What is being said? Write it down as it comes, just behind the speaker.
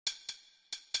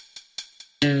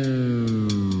Hey,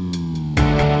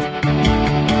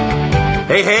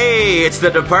 it's the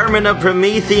Department of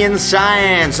Promethean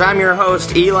Science. I'm your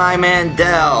host, Eli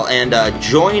Mandel, and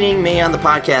joining me on the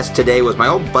podcast today was my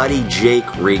old buddy,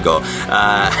 Jake Regal.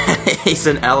 He's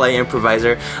an LA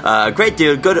improviser. Great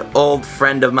dude, good old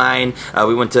friend of mine.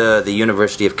 We went to the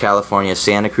University of California,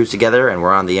 Santa Cruz together, and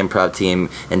we're on the improv team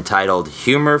entitled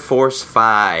Humor Force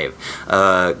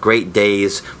 5. Great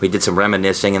days. We did some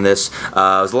reminiscing in this. It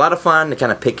was a lot of fun to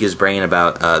kind of pick his brain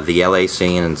about the LA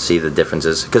scene and see the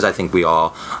differences, because I think we all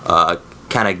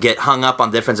kind of get hung up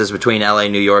on differences between LA,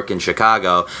 New York, and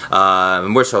Chicago.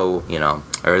 And we're so,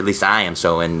 or at least I am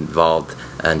so involved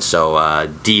and so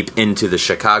deep into the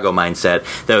Chicago mindset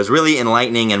that it was really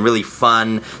enlightening and really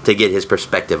fun to get his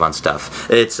perspective on stuff.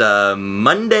 It's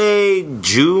Monday,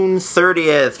 June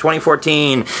 30th,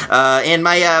 2014. And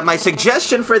my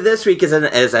suggestion for this week is an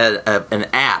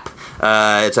app.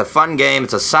 It's a fun game.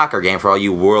 It's a soccer game for all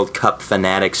you World Cup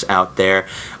fanatics out there.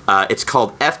 It's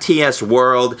called FTS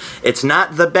World. It's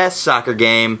not the best soccer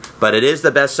game, but it is the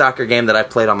best soccer game that I've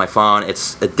played on my phone.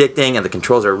 It's addicting, and the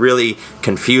controls are really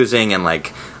confusing and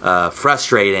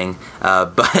frustrating.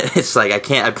 But it's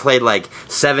I played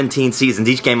 17 seasons.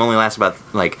 Each game only lasts about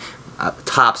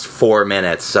tops 4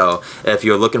 minutes. So if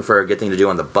you're looking for a good thing to do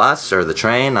on the bus or the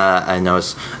train, I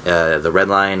notice the red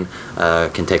line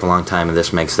can take a long time, and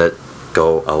this makes it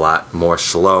go a lot more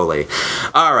slowly.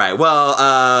 Alright,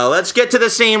 well, let's get to the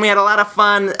scene. We had a lot of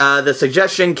fun. The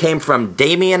suggestion came from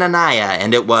Damian Anaya,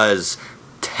 and it was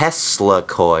Tesla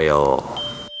Coil.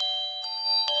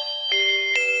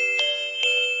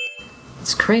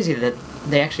 It's crazy that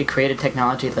they actually created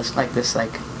technology that's like this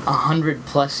 100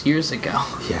 plus years ago.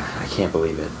 Yeah, I can't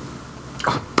believe it.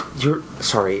 Oh,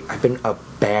 sorry, I've been a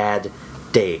bad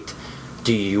date.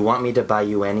 Do you want me to buy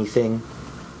you anything?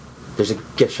 There's a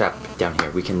gift shop down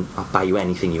here. I'll buy you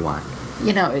anything you want.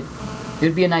 It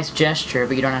would be a nice gesture,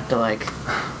 but you don't have to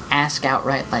ask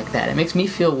outright like that. It makes me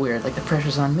feel weird, the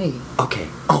pressure's on me. Okay.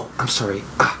 Oh, I'm sorry.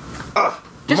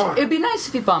 It'd be nice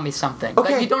if you bought me something.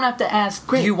 Okay. You don't have to ask,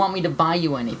 great. Do you want me to buy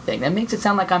you anything? That makes it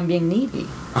sound like I'm being needy.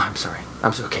 Oh, I'm sorry.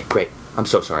 Okay, great. I'm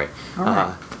so sorry. All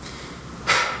right.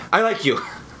 I like you.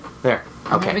 There.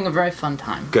 Okay. I'm having a very fun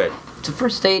time. Good. It's a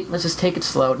first date. Let's just take it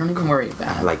slow. Don't even worry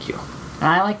about it. I like you. And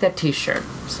I like that t-shirt,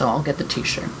 so I'll get the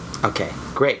t-shirt. Okay,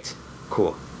 great.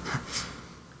 Cool.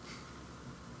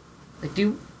 Do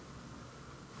you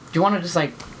want to just,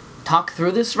 talk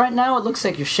through this right now? It looks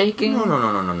like you're shaking.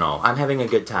 No. I'm having a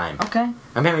good time. Okay.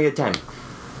 I'm having a good time.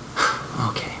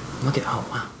 Okay. Look at... Oh,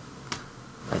 wow.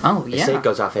 Oh, yeah. They say it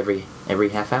goes off every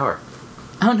half hour.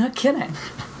 Oh, no kidding.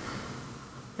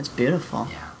 It's beautiful.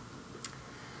 Yeah.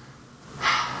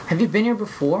 Have you been here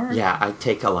before? Yeah, I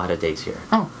take a lot of dates here.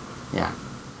 Oh. Yeah.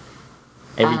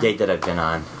 Every date that I've been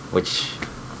on, which,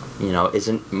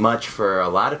 isn't much for a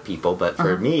lot of people, but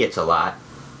for me it's a lot.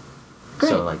 Great.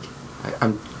 So,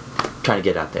 I'm trying to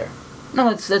get out there.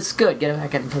 No, that's good. Get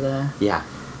back into the... Yeah.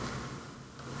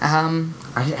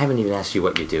 I haven't even asked you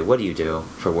what you do. What do you do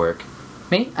for work?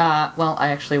 Me? Well, I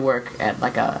actually work at,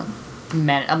 I'm,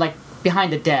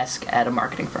 behind the desk at a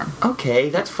marketing firm. Okay,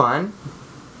 that's fun.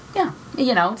 Yeah.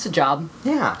 It's a job.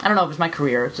 Yeah. I don't know if it's my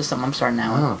career. It's just something I'm starting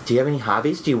out with. Oh, do you have any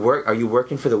hobbies? Are you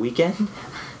working for the weekend?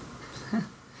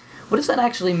 What does that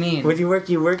actually mean? When you work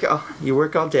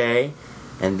all day,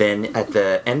 and then at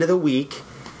the end of the week,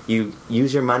 you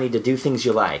use your money to do things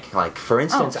you like. Like, for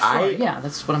instance, sure. Yeah,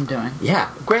 that's what I'm doing. Yeah,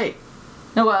 great.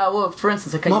 No, well, for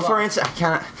instance,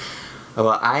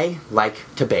 I like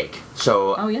to bake.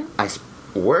 So oh, yeah? I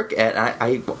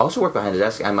also work behind the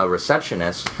desk. I'm a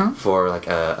receptionist for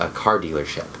a car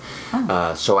dealership.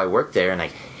 Oh. So I work there, and I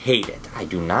hate it. I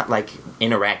do not like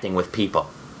interacting with people.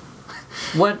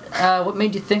 What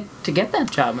made you think to get that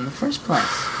job in the first place?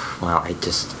 Well,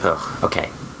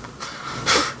 okay.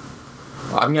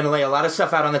 I'm gonna lay a lot of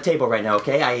stuff out on the table right now.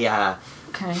 Okay, I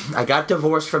got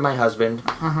divorced from my husband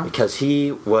because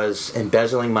he was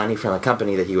embezzling money from a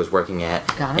company that he was working at.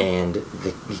 Got it. And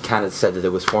he kind of said that it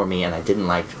was for me, and I didn't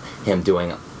like him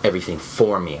doing everything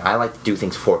for me. I like to do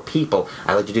things for people.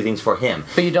 I like to do things for him.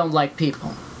 But you don't like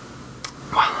people?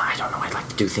 Well, I don't know. I like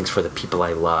to do things for the people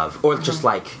I love. Or just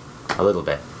a little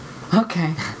bit.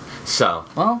 Okay. So.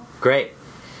 Well. Great.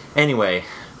 Anyway.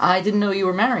 I didn't know you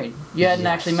were married. You hadn't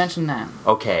actually mentioned that.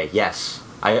 Okay, yes.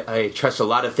 I trust a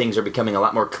lot of things are becoming a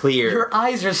lot more clear. Your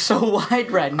eyes are so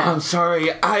wide right now. I'm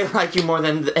sorry. I like you more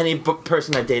than any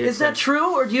person I've dated. Is that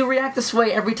true, or do you react this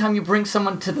way every time you bring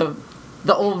someone to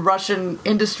the old Russian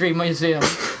industry museum?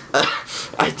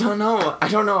 I don't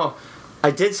know.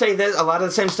 I did say this, a lot of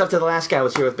the same stuff to the last guy I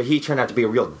was here with, but he turned out to be a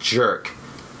real jerk.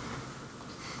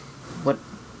 What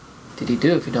did he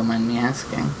do, if you don't mind me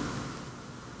asking?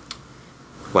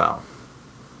 Well,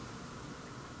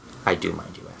 I do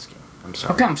mind you asking. I'm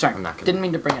sorry. Okay, I'm sorry. I'm not gonna... Didn't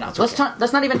mean to bring it up. Okay.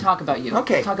 Let's not even talk about you.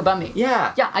 Okay. Let's talk about me.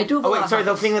 Yeah. Yeah, I do have a lot of sorry,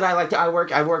 the hobbies. thing that I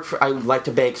like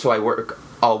to bake, so I work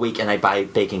all week and I buy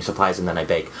baking supplies and then I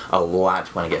bake a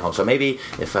lot when I get home. So maybe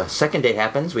if a second date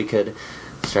happens, we could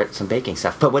start some baking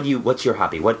stuff. But what's your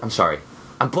hobby? I'm sorry.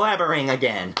 I'm blabbering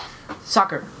again.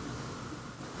 Soccer.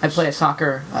 I play a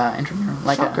soccer intramural.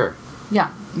 Soccer?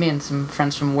 Yeah, me and some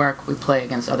friends from work, we play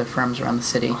against other firms around the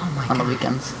city on the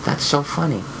weekends. That's so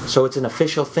funny. So it's an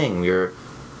official thing.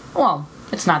 Well,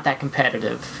 it's not that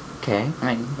competitive. Okay.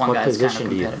 I mean, one What guy's kind of position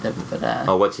do you- competitive, but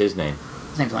Oh, what's his name?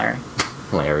 his name's Larry.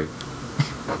 Larry.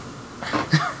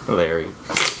 Larry.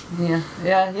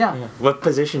 Yeah. What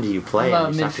position do you play? I'm a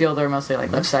in your soccer? midfielder, mostly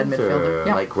like left side midfielder.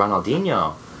 Yeah. Like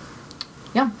Ronaldinho.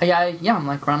 Yeah, I'm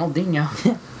like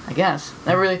Ronaldinho. I guess.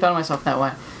 I really thought of myself that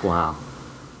way. Wow.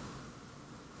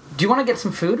 Do you want to get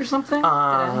some food or something?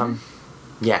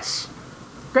 Yes.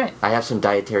 Great. I have some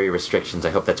dietary restrictions. I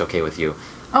hope that's okay with you.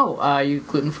 Oh, are you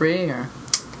gluten-free or?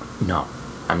 No,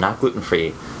 I'm not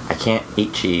gluten-free. I can't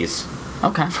eat cheese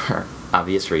Okay. for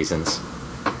obvious reasons.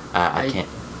 I can't...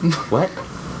 What?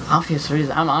 Obvious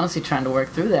reason. I'm honestly trying to work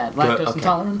through that. Lactose okay.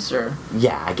 intolerance or?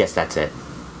 Yeah, I guess that's it.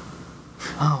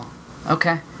 Oh,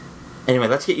 okay. Anyway,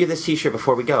 let's get you this T-shirt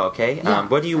before we go, okay? Yeah.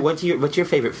 What's your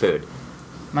favorite food?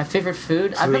 My favorite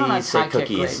food? I've been on a Please say high kick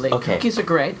cookies. lately. Okay. Cookies are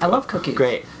great. I love cookies.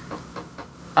 Great.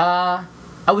 I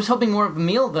was hoping more of a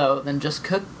meal though than just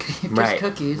cookies.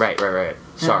 Right.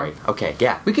 Sorry. Okay,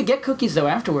 yeah. We could get cookies though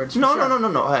afterwards. No.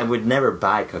 Sure. I would never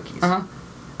buy cookies.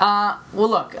 Well,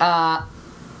 look.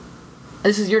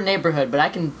 This is your neighborhood, but I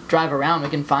can drive around. We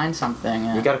can find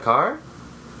something. You got a car?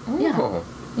 Yeah. Oh.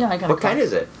 Yeah, I got. What a car. kind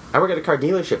is it? I work at a car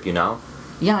dealership, you know.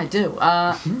 Yeah, I do.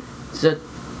 It's a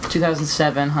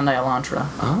 2007 Hyundai Elantra.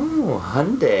 Oh,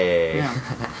 Hyundai. Yeah.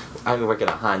 I work at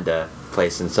a Honda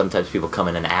place, and sometimes people come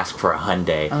in and ask for a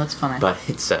Hyundai. Oh, that's funny. But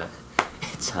it's a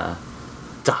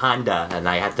Honda, and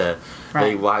I have to.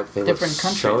 Right. They Different look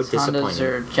countries. so disappointing. Hondas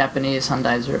are Japanese,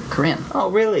 Hyundais are Korean. Oh,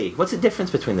 really? What's the difference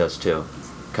between those two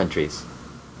countries?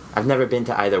 I've never been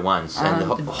to either one, and the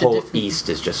whole difference- East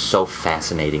is just so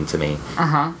fascinating to me.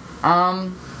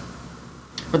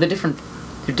 Well, they're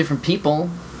different people.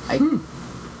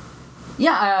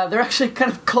 Yeah, they're actually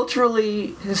kind of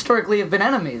culturally, historically have been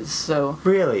enemies, so...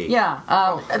 Really? Yeah,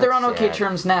 they're on that's okay sad.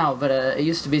 terms now, but it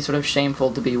used to be sort of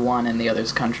shameful to be one in the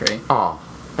other's country. Oh,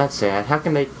 that's sad. How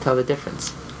can they tell the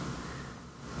difference?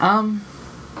 I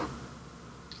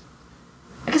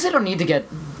guess I don't need to get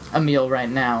a meal right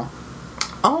now.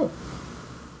 Oh.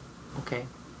 Okay.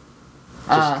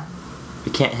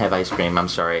 We can't have ice cream, I'm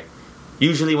sorry.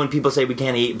 Usually when people say we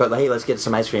can't eat, but hey, let's get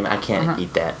some ice cream, I can't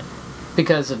eat that.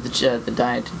 Because of the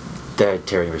diet.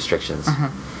 Dietary restrictions.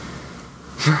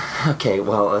 Okay,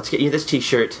 well, let's get you this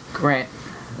T-shirt. Great.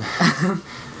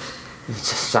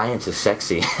 Science is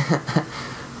sexy.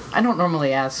 I don't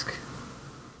normally ask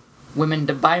women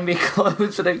to buy me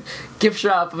clothes at a gift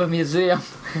shop of a museum.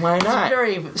 Why not? It's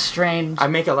very strange. I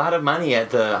make a lot of money at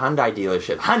the Hyundai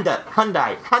dealership. Hyundai.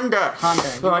 Hyundai.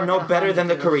 Well, I You know work at better Hyundai than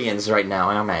the dealership. Koreans right now,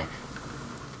 am I?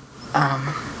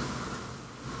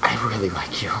 I really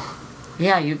like you.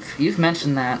 Yeah, you've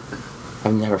mentioned that.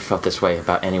 I've never felt this way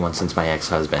about anyone since my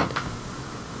ex-husband.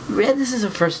 Yeah, this is a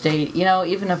first date. You know,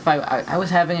 even if I was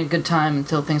having a good time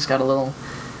until things got a little...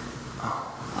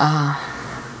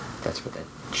 That's what that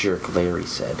jerk Larry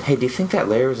said. Hey, do you think that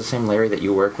Larry was the same Larry that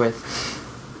you work with?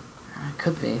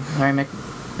 Could be. Larry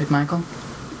McMichael?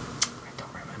 I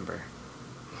don't remember.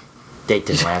 Date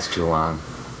didn't last too long.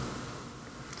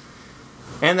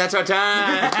 And that's our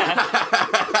time!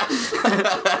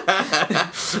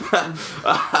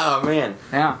 Oh, man.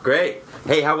 Yeah. Great.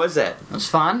 Hey, how was that? It was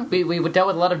fun. We dealt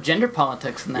with a lot of gender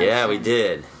politics in that. Yeah, scene. we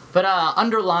did. But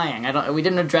underlying, we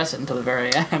didn't address it until the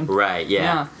very end. Right,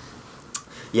 yeah.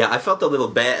 Yeah, I felt a little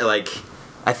bad, like,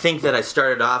 I think that I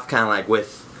started off kind of like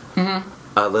with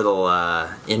a little,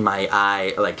 in my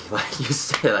eye, like you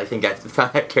said, I think I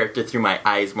found that character through my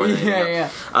eyes more than anything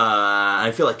else.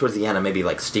 I feel like towards the end I maybe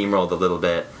like steamrolled a little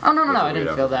bit. Oh, no, I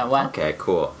didn't feel that way. Okay,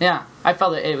 cool. Yeah, I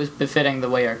felt that it was befitting the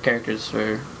way our characters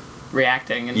were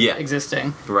reacting and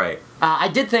existing. Right. I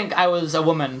did think I was a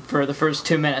woman for the first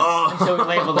 2 minutes, and so we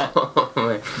labeled it.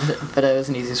 But it was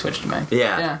an easy switch to make.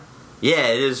 Yeah. Yeah,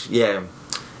 it is, yeah.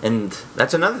 And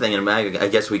that's another thing, and I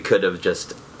guess we could have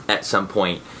just, at some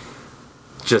point,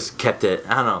 just kept it,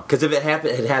 I don't know, because if it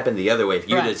had happened the other way, if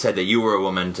you had said that you were a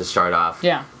woman to start off,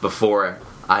 before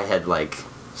I had, like,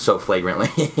 so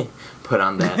flagrantly put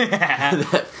on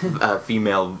that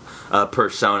female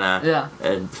persona,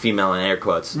 female in air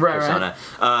quotes persona.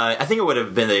 Right. I think it would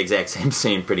have been the exact same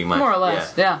scene, pretty much. More or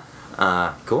less, yeah.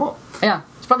 Cool. Yeah,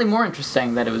 it's probably more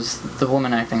interesting that it was the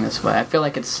woman acting this way. I feel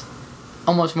like it's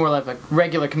almost more like a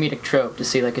regular comedic trope to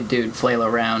see like a dude flail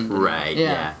around. Right.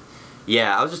 Yeah.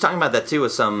 I was just talking about that too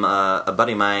with some a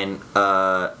buddy of mine.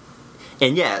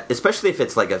 And yeah, especially if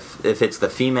it's if it's the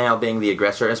female being the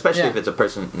aggressor, especially if it's a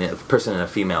person in a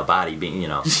female body being,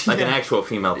 like an actual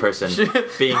female person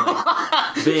being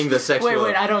the sexual.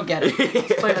 Wait, I don't get it.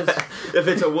 If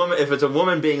it's a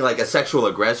woman being like a sexual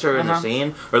aggressor in the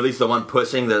scene, or at least the one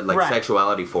pushing the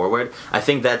sexuality forward, I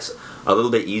think that's a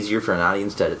little bit easier for an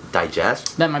audience to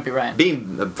digest. That might be right.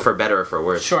 Being for better or for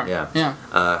worse. Sure.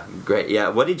 Yeah. Great. Yeah.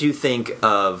 What did you think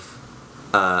of?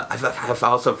 I've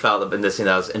also felt in this scene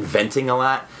that I was inventing a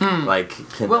lot.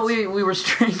 We were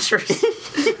strangers.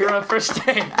 We were on a first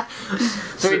date,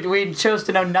 so we chose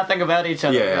to know nothing about each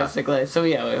other basically. So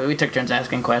we took turns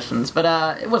asking questions, but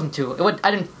it wasn't too. It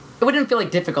didn't feel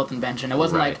like difficult invention. It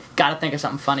wasn't like gotta think of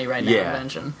something funny right now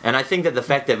invention. And I think that the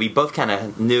fact that we both kind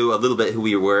of knew a little bit who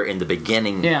we were in the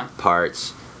beginning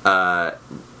parts,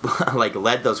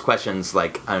 led those questions.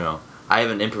 Like I don't know. I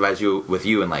haven't improvised with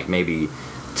you in maybe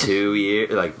 2 years,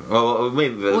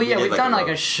 we've done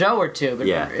a show or two, but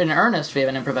in earnest we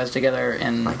haven't improvised together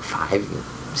in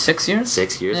 6 years.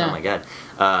 6 years, oh my god,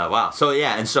 wow. So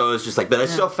and so it was just but I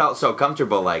still felt so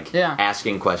comfortable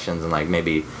asking questions and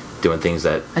maybe doing things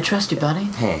that I trust you, buddy.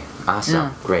 Hey,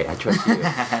 awesome, great, I trust you.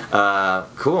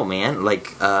 Cool, man.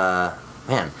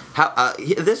 Man, how?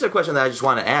 This is a question that I just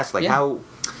want to ask. How?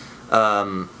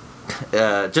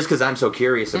 Just because I'm so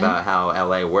curious about how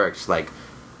LA works,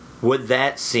 would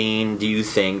that scene, do you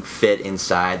think, fit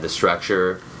inside the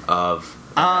structure of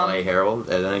LA Herald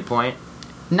at any point?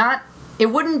 It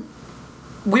wouldn't.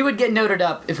 We would get noted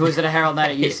up if it was at a Herald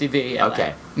night at UCB LA.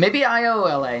 Okay. Maybe I.O.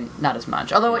 LA, not as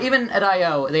much. Although even at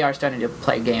I.O. they are starting to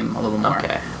play game a little more.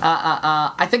 Okay.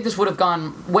 I think this would have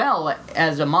gone well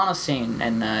as a monoscene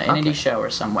in an indie show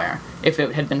or somewhere if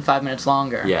it had been 5 minutes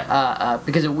longer. Yeah.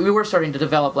 Because we were starting to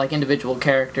develop individual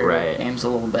character games a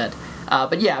little bit.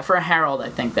 But yeah, for a Herald, I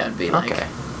think that would be a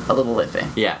little iffy.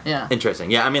 Yeah.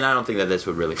 Interesting. Yeah, I mean, I don't think that this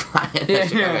would really fly in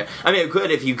Chicago. I mean, it could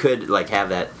if you could have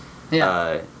that.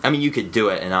 Yeah. I mean, you could do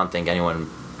it, and I don't think anyone.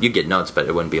 You'd get notes, but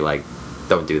it wouldn't be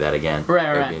don't do that again.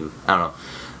 Right. I don't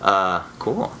know.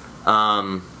 Cool.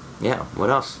 Yeah. What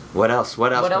else? What else?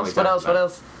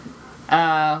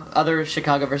 Other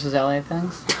Chicago versus LA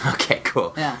things. Okay,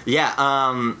 cool. Yeah.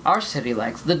 Our city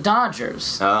likes the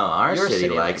Dodgers. Oh, our city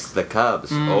likes the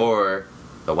Cubs or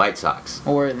the White Sox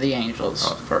or the Angels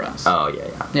for us. Oh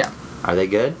yeah. Are they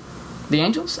good? The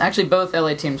Angels? Actually, both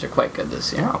LA teams are quite good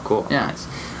this year. Oh, cool. Yeah. Nice.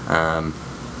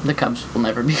 The Cubs will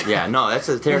never be good. Yeah, no, that's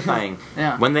a terrifying.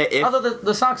 Although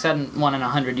the Sox hadn't won in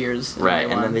 100 years. Right,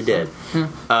 and then they did.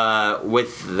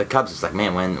 With the Cubs, it's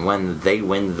man, when they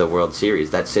win the World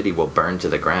Series, that city will burn to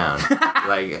the ground.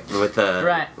 With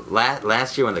the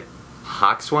last year when the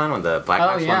Hawks won, when the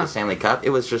Blackhawks won the Stanley Cup,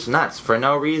 it was just nuts for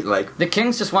no reason. The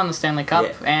Kings just won the Stanley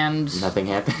Cup and nothing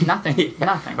happened. Nothing.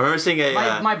 I remember seeing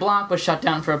my block was shut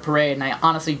down for a parade, and I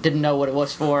honestly didn't know what it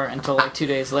was for until 2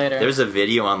 days later. There was a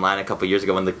video online a couple years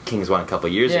ago when the Kings won a couple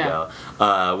years ago.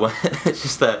 When it's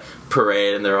just the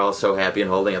parade, and they're all so happy and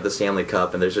holding up the Stanley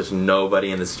Cup, and there's just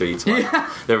nobody in the streets.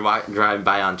 They're driving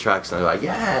by on trucks, and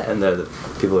they're and the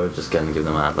people are just going to give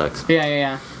them odd looks.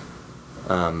 Yeah.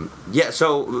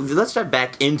 So let's dive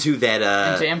back into that.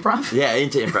 Into improv? Yeah,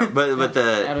 into improv. But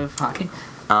the out of hockey.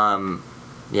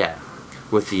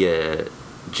 With the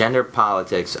gender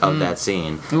politics of that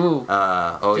scene. Ooh.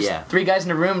 Just 3 guys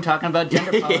in a room talking about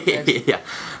gender politics.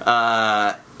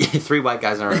 Yeah. 3 white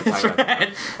guys in a room talking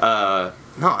about.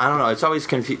 No, I don't know. It's always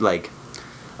confused.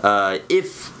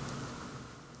 If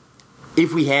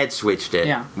we had switched it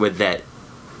with that.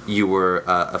 You were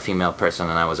a female person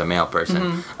and I was a male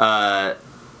person. I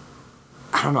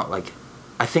don't know.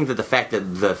 I think that the fact that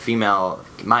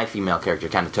my female character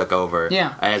kind of took over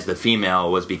as the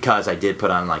female was because I did put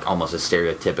on almost a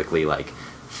stereotypically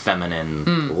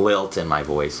feminine lilt in my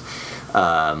voice.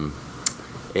 I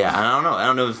don't know. I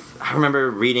don't know if I remember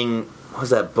reading. What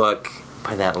was that book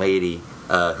by that lady?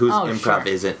 Whose Improv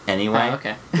Is It Anyway? Oh,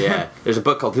 okay. Yeah, there's a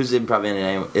book called Whose Improv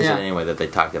Is It Anyway that they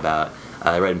talked about.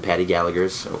 I read in Patty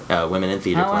Gallagher's Women in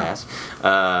Theater class,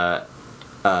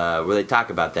 where they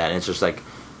talk about that, and it's just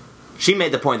she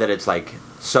made the point that it's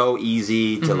so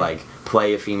easy to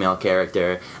play a female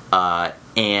character,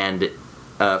 and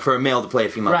for a male to play a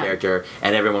female Right. character,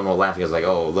 and everyone will laugh because like,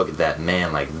 oh, look at that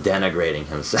man like denigrating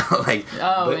himself, like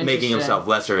making himself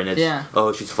lesser, and it's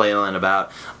oh, she's flailing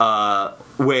about.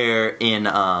 Where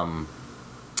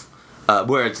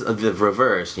it's the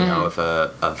reverse, you know, if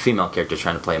a female character is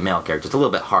trying to play a male character, it's a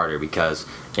little bit harder because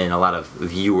in a lot of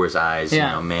viewers' eyes, you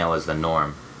know, male is the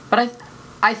norm. But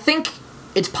I think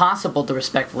it's possible to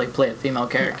respectfully play a female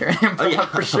character in improv,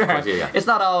 for sure. Course, it's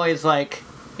not always like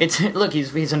look,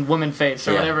 he's in woman face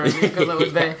or whatever it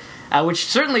would be. Which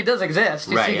certainly does exist.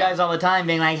 You see guys all the time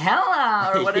being like,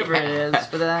 hello, or whatever it is.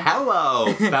 But,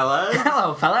 hello, fellas.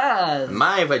 Hello, fellas.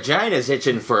 My vagina's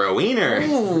itching for a wiener.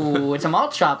 Ooh, it's a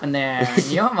malt shop in there, and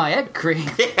you're my egg cream.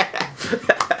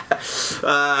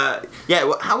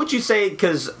 Well, how would you say,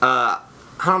 because, I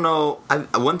don't know,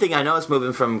 one thing I noticed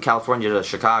moving from California to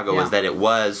Chicago was that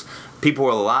people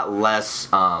were a lot less,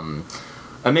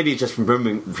 maybe just from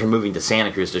moving to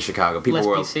Santa Cruz to Chicago. People less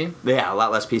were PC? Yeah, a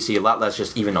lot less PC, a lot less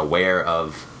just even aware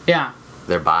of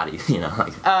their body, you know.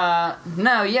 Like.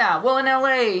 No, yeah. Well, in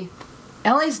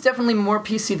LA's definitely more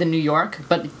PC than New York,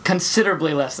 but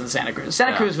considerably less than Santa Cruz.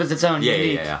 Santa Cruz was its own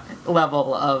unique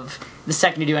level of the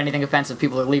second you do anything offensive,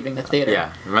 people are leaving the theater.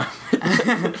 Yeah, right.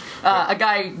 A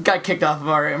guy got kicked off of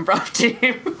our improv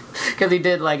team because he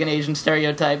did like an Asian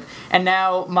stereotype, and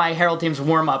now my Herald team's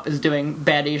warm-up is doing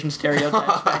bad Asian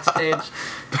stereotypes backstage.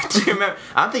 But do you remember?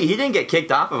 I don't think he didn't get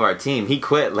kicked off of our team. He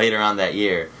quit later on that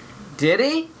year. Did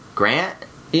he? Grant?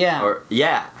 Yeah.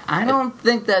 Yeah. I don't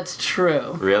think that's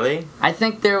true. Really? I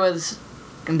think there was...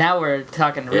 Now we're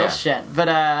talking real shit. But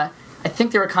I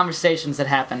think there were conversations that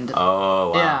happened.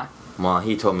 Oh, wow. Yeah. Well,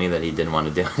 he told me that he didn't want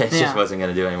to do it. He just wasn't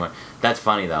going to do it anymore. That's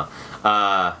funny, though.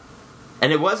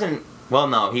 And it wasn't... Well,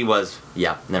 no, he was...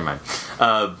 Yeah, never mind.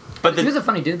 But he was a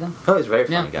funny dude, though. Oh, he's a very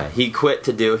funny guy. He quit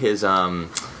to do his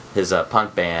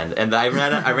punk band, and I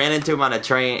ran into him on a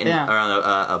train or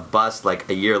on a bus like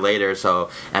a year later or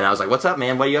so, and I was like, "What's up,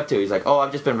 man? What are you up to?" He's like, "Oh,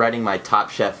 I've just been writing my Top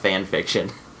Chef fan fiction."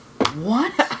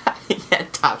 What? Yeah,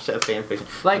 Top Chef fan fiction.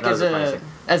 Like as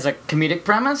a comedic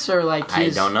premise, or like I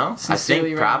don't know. I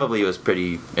think probably it was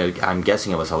pretty. I'm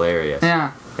guessing it was hilarious.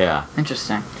 Yeah. Yeah.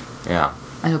 Interesting. Yeah.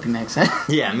 I hope he makes it.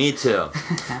 Yeah, me too.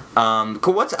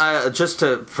 Cool. What's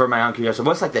for my own curiosity?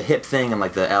 What's like the hip thing in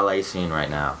like the LA scene right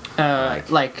now?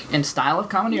 Like in style of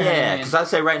comedy? Yeah, because I'd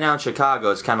say right now in Chicago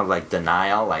it's kind of like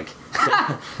denial, like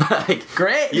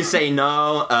great. You say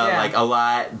no, like a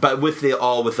lot, but with the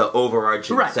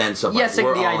overarching sense of like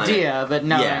we're the all idea, but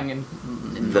knowing in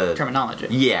the terminology.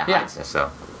 Yeah, I'd say so.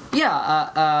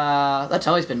 Yeah, that's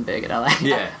always been big at LA.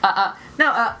 Yeah.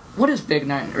 Now, what is big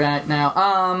right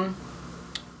now?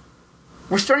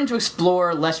 We're starting to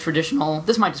explore less traditional...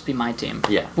 This might just be my team.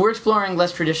 Yeah. We're exploring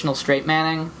less traditional straight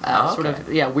manning. Sort of,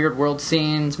 weird world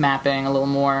scenes, mapping a little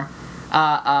more.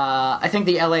 I think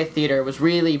the LA theater was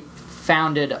really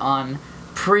founded on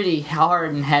pretty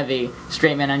hard and heavy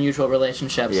straight man unusual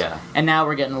relationships. Yeah. And now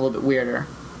we're getting a little bit weirder.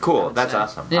 Cool, that's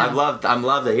awesome. Yeah. I'm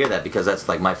love to hear that because that's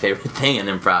like my favorite thing in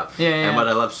improv. And what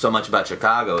I love so much about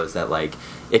Chicago is that like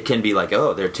it can be like,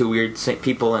 oh, there are two weird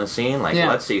people in a scene. Like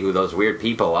let's see who those weird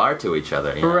people are to each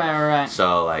other. You know? Right.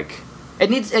 So like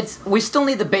we still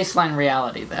need the baseline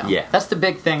reality though. Yeah. That's the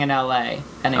big thing in LA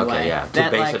anyway. Okay, yeah.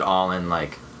 To base it all in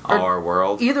like our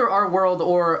world. Either our world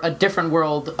or a different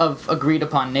world of agreed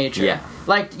upon nature. Yeah.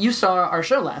 Like you saw our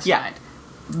show last night.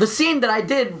 The scene that I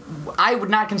did, I would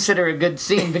not consider a good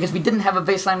scene because we didn't have a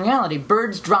baseline reality.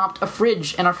 Birds dropped a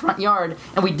fridge in our front yard,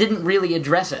 and we didn't really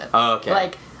address it. Oh, okay.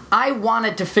 Like, I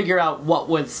wanted to figure out what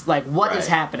is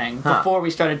happening before we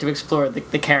started to explore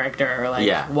the character, or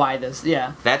like why this.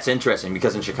 Yeah, that's interesting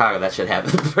because in Chicago that shit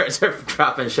happens. Birds are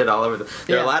dropping shit all over.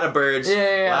 There are a lot of birds,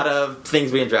 a lot of things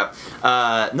being dropped.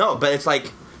 No, but it's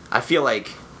like I feel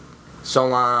like so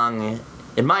long,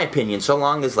 in my opinion, so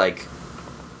long is like.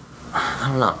 I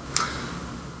don't know,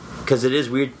 because it is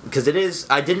weird. Because it is.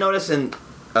 I did notice in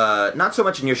not so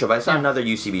much in your show, but I saw another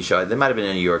UCB show. They might have been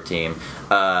a New York team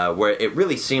where it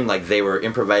really seemed like they were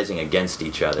improvising against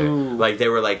each other. Ooh. Like they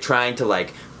were like trying to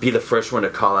like be the first one to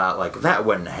call out like that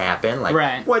wouldn't happen.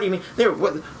 Like what do you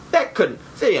mean? That couldn't.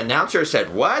 The announcer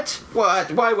said what? What?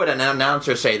 Why would an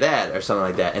announcer say that or something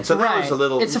like that? And so that was a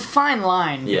little. It's a fine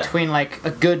line between like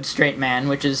a good straight man,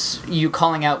 which is you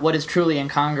calling out what is truly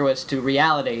incongruous to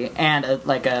reality, and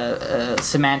a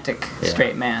semantic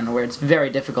straight man, where it's very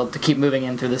difficult to keep moving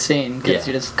in through the scene because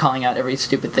you're just calling out every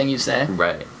stupid thing you say.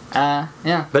 Right.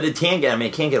 But it can get. I mean,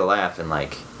 it can get a laugh, and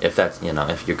like if that's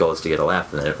if your goal is to get a laugh,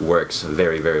 then it works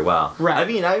very, very well. Right. I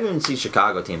mean, I even see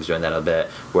Chicago teams doing that a bit,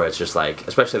 where it's just like,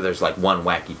 especially if there's like one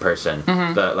wacky person,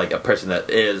 like a person that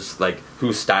is like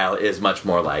whose style is much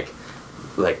more like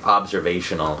like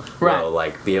observational, right. will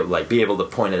like be able to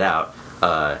point it out.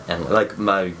 And like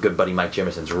my good buddy Mike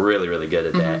Jimerson's really, really good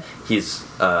at that. He's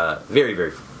very,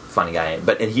 very funny guy,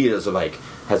 and he is like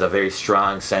has a very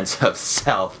strong sense of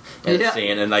self in the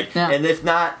scene, and like, and if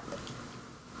not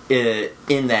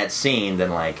in that scene, then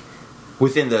like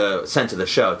within the sense of the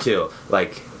show too.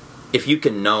 Like, if you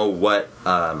can know what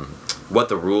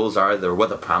the rules are, what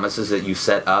the promises that you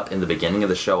set up in the beginning of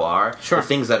the show are, the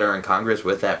things that are incongruous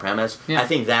with that premise, I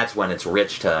think that's when it's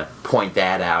rich to point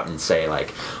that out and say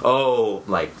like, oh,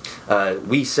 like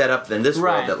we set up in this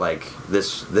world that like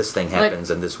this thing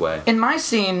happens in this way. In my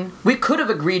scene, we could have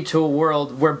agreed to a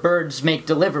world where birds make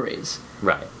deliveries.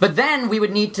 Right. But then we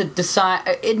would need to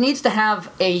decide, it needs to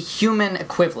have a human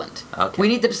equivalent. Okay. We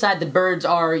need to decide that birds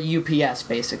are UPS,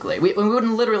 basically. We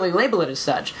wouldn't literally label it as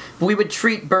such, but we would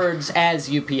treat birds as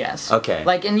UPS. Okay.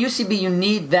 Like, in UCB, you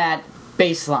need that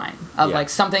baseline of, like,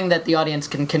 something that the audience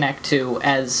can connect to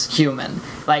as human.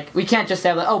 Like, we can't just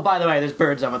have, like, oh, by the way, there's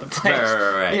birds all over the place.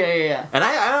 Right. Yeah. And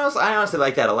I honestly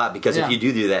like that a lot, because if you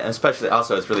do that, and especially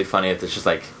also it's really funny if it's just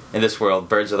like, in this world,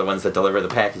 birds are the ones that deliver the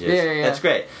packages. Yeah. That's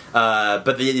great.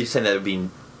 But you're saying that it would be,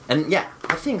 and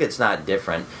I think it's not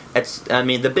different. I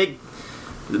mean, the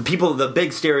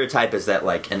big stereotype is that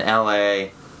like in LA,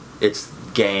 it's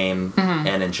game,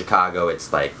 and in Chicago,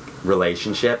 it's like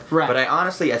relationship. Right. But I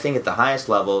think at the highest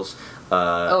levels,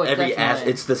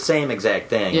 it's the same exact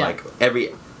thing. Yeah. Like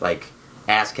every like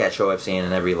ass cat show I've seen,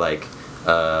 and every like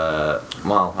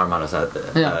Armando's not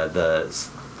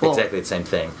exactly the same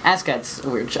thing. Ascot's a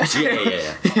weird show.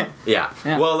 Yeah.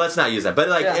 Well, let's not use that. But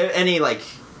like any like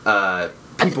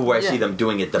people where I see them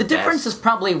doing it the best. The difference is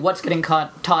probably what's getting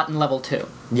taught in level 2.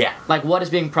 Yeah. Like what is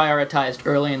being prioritized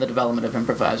early in the development of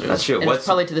improvisers. That's true. It's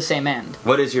probably to the same end.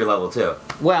 What is your level 2?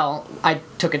 Well, I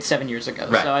took it 7 years ago,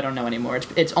 so I don't know anymore.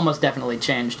 It's almost definitely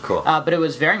changed. Cool. But it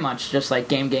was very much just like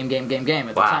game at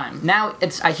the time. Now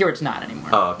I hear it's not anymore.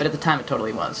 Oh, okay. But at the time it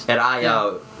totally was. At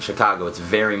IO Chicago, it's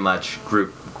very much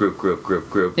group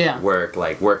work,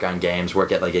 like work on games,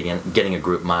 work at like getting a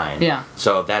group mind. Yeah.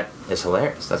 So that is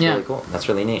hilarious. That's really cool. That's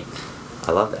really neat.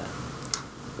 I love that.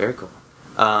 Very cool.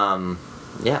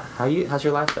 How's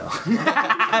your life though?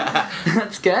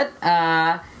 That's good.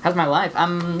 How's my life?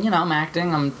 I'm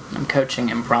acting. I'm coaching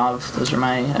improv. Those are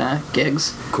my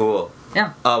gigs. Cool.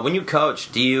 Yeah. When you coach,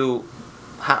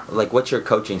 what's your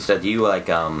coaching style? Do you like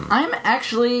I'm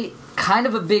actually kind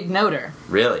of a big noter.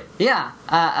 Really? Yeah.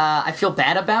 I feel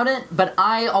bad about it, but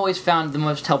I always found the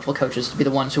most helpful coaches to be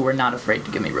the ones who were not afraid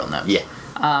to give me real notes. Yeah.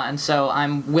 And so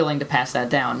I'm willing to pass that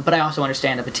down. But I also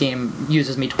understand if a team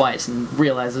uses me twice and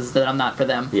realizes that I'm not for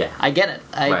them. Yeah. I get it.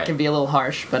 I can be a little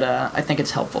harsh, but I think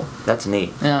it's helpful. That's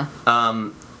neat. Yeah.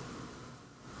 I've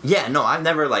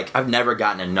never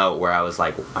gotten a note where I was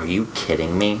like, are you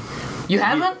kidding me? You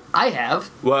haven't? I have.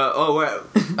 Well,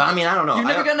 I mean, I don't know. You've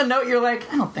never gotten a note you're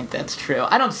like, I don't think that's true.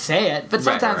 I don't say it, but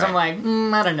sometimes I'm like,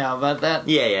 I don't know about that.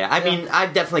 Yeah. I mean,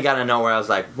 I've definitely gotten a note where I was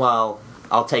like, well,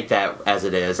 I'll take that as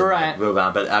it is and like, move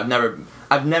on. But I've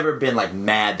never been like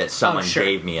mad that someone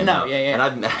gave me a note. And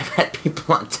I've had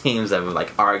people on teams that would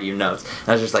like argue notes. And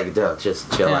I was just like, dude,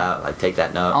 just chill out. Like, take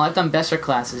that note. Oh, I've done Besser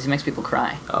classes. He makes people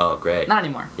cry. Oh, great. Not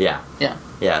anymore. Yeah.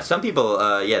 Some people.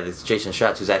 This Jason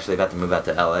Schatz, who's actually about to move out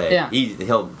to LA. Yeah.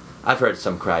 I've heard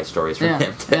some cry stories from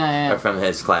him, or from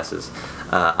his classes.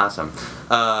 Awesome.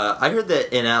 I heard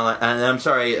that in LA, and I'm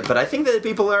sorry, but I think that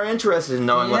people are interested in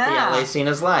knowing what the LA scene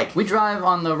is like. We drive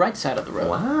on the right side of the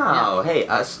road. Wow. Yeah. Hey,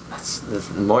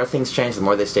 the more things change, the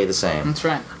more they stay the same. That's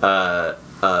right.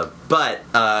 But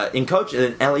in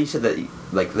LA, you said that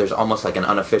like there's almost like an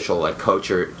unofficial like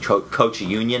coach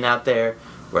union out there,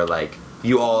 where like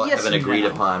you all have an agreed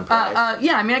upon price.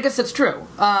 I mean, I guess that's true.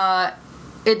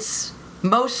 It's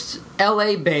most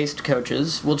LA-based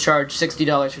coaches will charge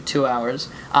 $60 for 2 hours.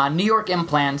 New York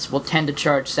implants will tend to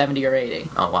charge $70 or $80.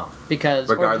 Oh wow! Because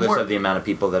regardless of the amount of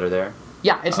people that are there.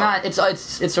 Yeah, it's not. It's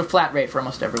a flat rate for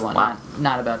almost everyone. Wow.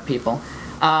 Not about people.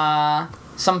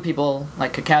 Some people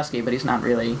like Kakowski, but he's not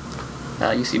really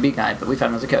a UCB guy. But we've had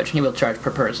him as a coach, and he will charge per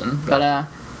person. But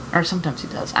or sometimes he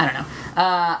does. I don't know.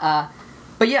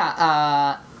 But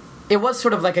yeah. It was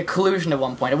sort of like a collusion at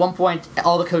one point. At one point,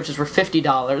 all the coaches were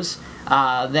 $50.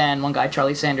 Then one guy,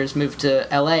 Charlie Sanders, moved to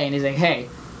LA, and he's like, hey,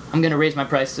 I'm going to raise my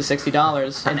price to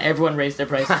 $60. And everyone raised their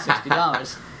price to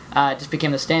 $60. It just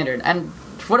became the standard. And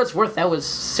for what it's worth, that was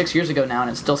 6 years ago now, and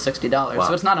it's still $60. Wow.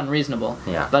 So it's not unreasonable.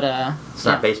 Yeah. But it's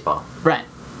not baseball. Right.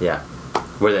 Yeah.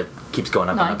 Where that keeps going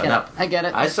up and up and up. I get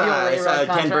it. I saw a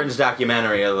Ken Burns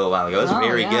documentary a little while ago. It was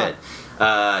very good.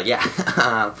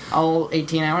 Yeah. All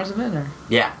 18 hours of it? Or?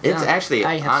 Yeah, it's actually,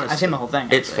 honestly, I've seen the whole thing.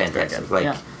 It's fantastic.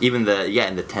 Like, even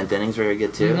in the 10th inning's very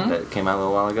good, too. That came out a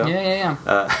little while ago. Yeah.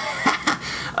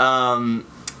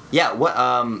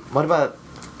 What about...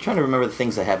 I'm trying to remember the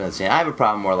things that happen in the scene. I have a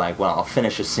problem where, like, I'll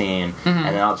finish a scene, and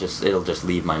then it'll just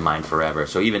leave my mind forever.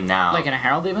 So even now... Like in a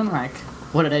Herald, even? Like...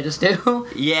 What did I just do?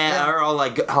 Yeah, or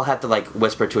I'll have to like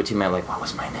whisper to a teammate like, "What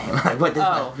was my name?" Like,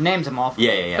 what? Names I'm awful.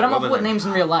 Yeah. But I'm awful with names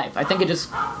in real life. I think it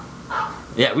just.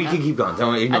 Yeah, we can keep going.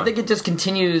 Don't ignore. I think it just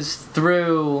continues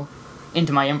through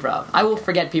into my improv. I will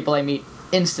forget people I meet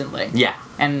instantly. Yeah.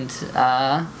 And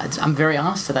I'm very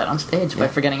honest to that on stage by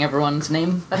forgetting everyone's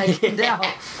name that I can tell.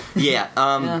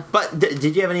 Yeah. But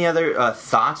did you have any other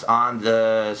thoughts on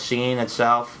the scene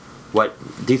itself? What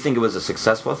do you think it was a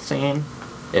successful scene?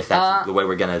 If that's the way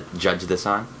we're going to judge this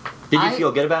on. Did you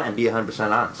feel good about it and be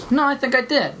 100% honest? No, I think I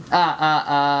did.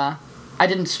 I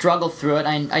didn't struggle through it.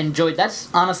 I enjoyed... That's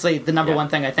honestly the number one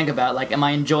thing I think about. Like, am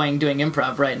I enjoying doing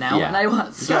improv right now? Yeah. And I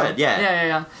was. So, good,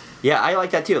 yeah. Yeah, I like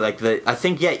that too. Like I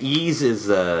think ease is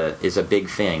a big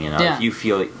thing. You know, if you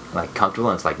feel like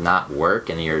comfortable and it's like not work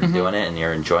and you're doing it and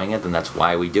you're enjoying it, then that's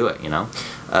why we do it. You know,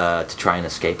 to try and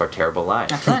escape our terrible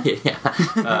lives. That's right.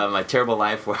 My terrible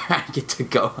life where I get to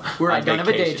go. Where I don't have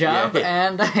a day job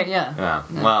and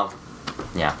Well,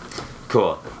 yeah.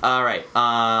 Cool. All right.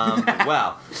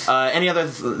 Any other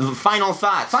final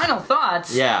thoughts? Final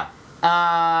thoughts. Yeah.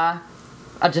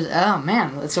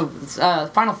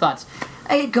 Final thoughts.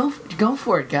 Hey, go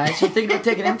for it, guys. You think you're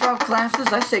taking improv classes?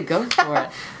 I say go for it.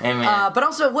 Amen. But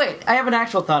also, wait, I have an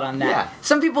actual thought on that. Yeah.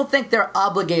 Some people think they're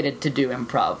obligated to do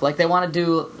improv. Like, they want to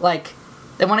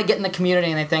get in the community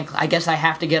and they think, I guess I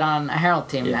have to get on a Herald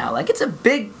team now. Like, it's a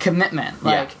big commitment.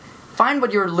 Like, find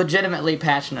what you're legitimately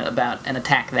passionate about and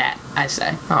attack that, I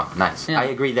say. Oh, nice. Yeah. I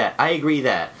agree that. You agree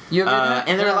with that?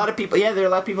 And there are a lot of people, there are a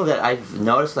lot of people that I've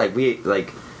noticed,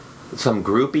 some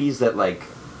groupies that,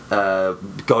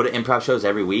 go to improv shows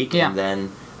every week, and then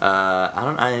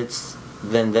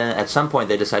then at some point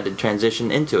they decide to transition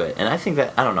into it, and I think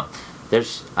that I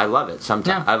love it.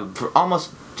 Sometimes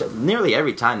almost nearly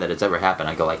every time that it's ever happened,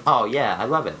 I go like, oh yeah, I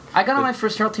love it. I got on my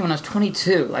first Herald team when I was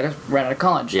 22, like I was right out of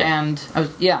college, and I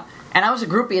was a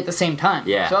groupie at the same time.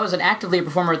 Yeah. So I was actively a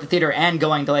performer at the theater and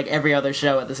going to every other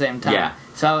show at the same time. Yeah.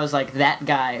 So I was that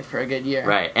guy for a good year.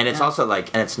 Right, and it's also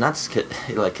and it's nuts,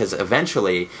 because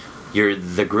eventually you're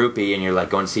the groupie and you're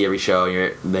going to see every show, and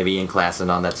you're maybe in class and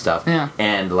all that stuff. Yeah.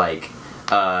 And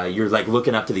you're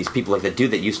looking up to these people, like the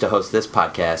dude that used to host this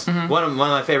podcast, one of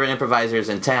my favorite improvisers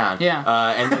in town. Yeah.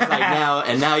 And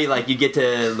it's now you get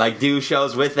to do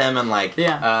shows with them and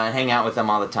hang out with them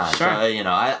all the time. Sure. So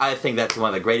I think that's one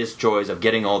of the greatest joys of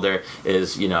getting older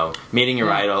is meeting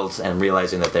your idols and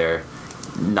realizing that they're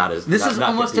not as. This is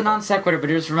almost a non sequitur,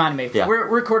 but it just reminded me. Yeah. We're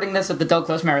recording this at the Del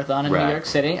Close Marathon in New York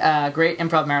City. Great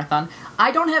improv marathon.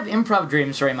 I don't have improv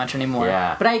dreams very much anymore.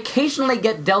 Yeah. But I occasionally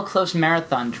get Del Close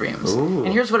Marathon dreams. Ooh.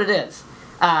 And here's what it is.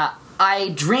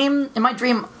 I dream in my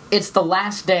dream. It's the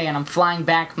last day, and I'm flying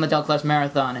back from the Del Close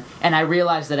Marathon, and I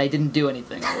realize that I didn't do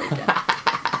anything all weekend.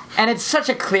 And it's such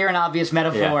a clear and obvious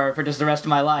metaphor for just the rest of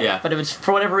my life. Yeah. But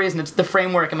for whatever reason, it's the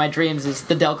framework in my dreams is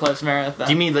the Del Close Marathon.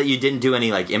 Do you mean that you didn't do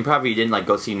any improv, or you didn't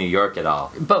go see New York at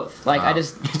all? Both. I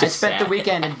spent the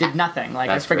weekend and did nothing. I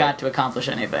just forgot to accomplish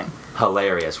anything.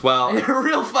 Hilarious. Well,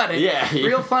 real funny. Yeah.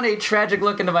 Real funny, tragic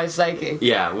look into my psyche.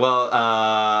 Yeah. Well,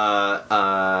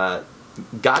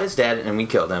 God is dead, and we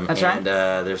killed him. That's right. And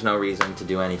there's no reason to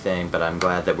do anything, but I'm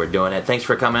glad that we're doing it. Thanks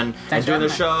for coming and doing the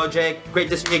show, Jake. Great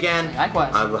to see you again.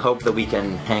 Likewise. I hope that we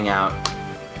can hang out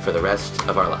for the rest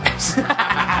of our lives.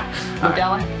 Move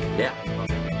down. Yeah.